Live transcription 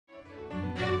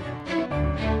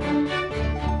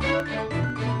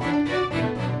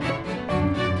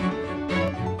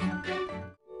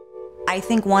I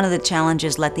think one of the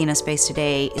challenges Latinas face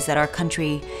today is that our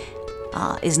country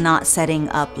is not setting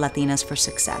up Latinas for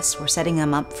success. We're setting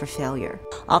them up for failure.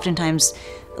 Oftentimes,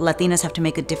 Latinas have to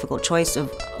make a difficult choice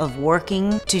of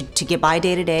working to get by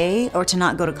day to day or to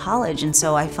not go to college, and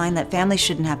so I find that families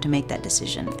shouldn't have to make that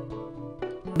decision.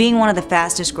 Being one of the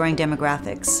fastest growing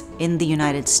demographics in the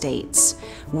United States,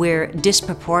 we're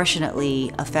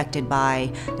disproportionately affected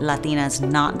by Latinas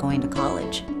not going to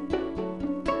college.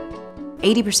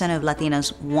 80% of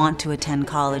Latinas want to attend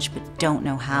college but don't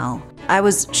know how. I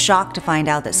was shocked to find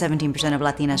out that 17% of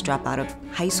Latinas drop out of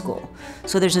high school.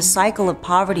 So there's a cycle of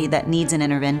poverty that needs an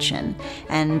intervention.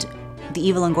 And the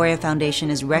Eva Longoria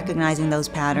Foundation is recognizing those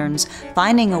patterns,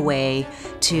 finding a way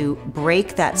to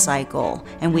break that cycle,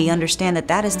 and we understand that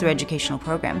that is through educational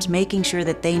programs, making sure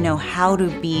that they know how to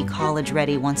be college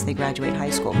ready once they graduate high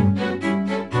school.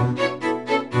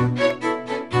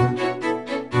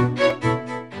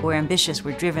 We're ambitious,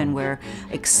 we're driven, we're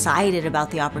excited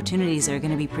about the opportunities that are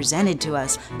going to be presented to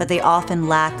us, but they often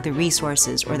lack the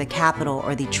resources or the capital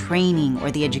or the training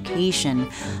or the education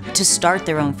to start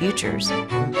their own futures.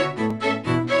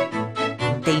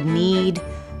 They need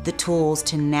the tools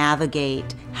to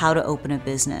navigate how to open a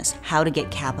business, how to get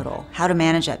capital, how to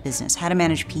manage that business, how to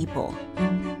manage people.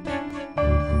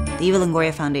 The Eva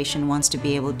Longoria Foundation wants to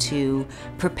be able to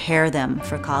prepare them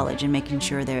for college and making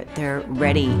sure they're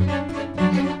ready.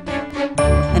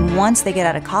 And once they get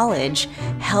out of college,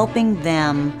 helping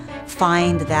them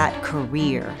find that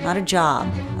career, not a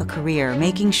job, a career,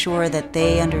 making sure that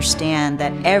they understand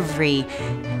that every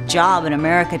job in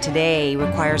America today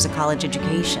requires a college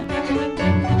education.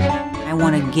 I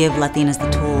want to give Latinas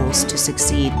the tools to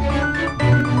succeed.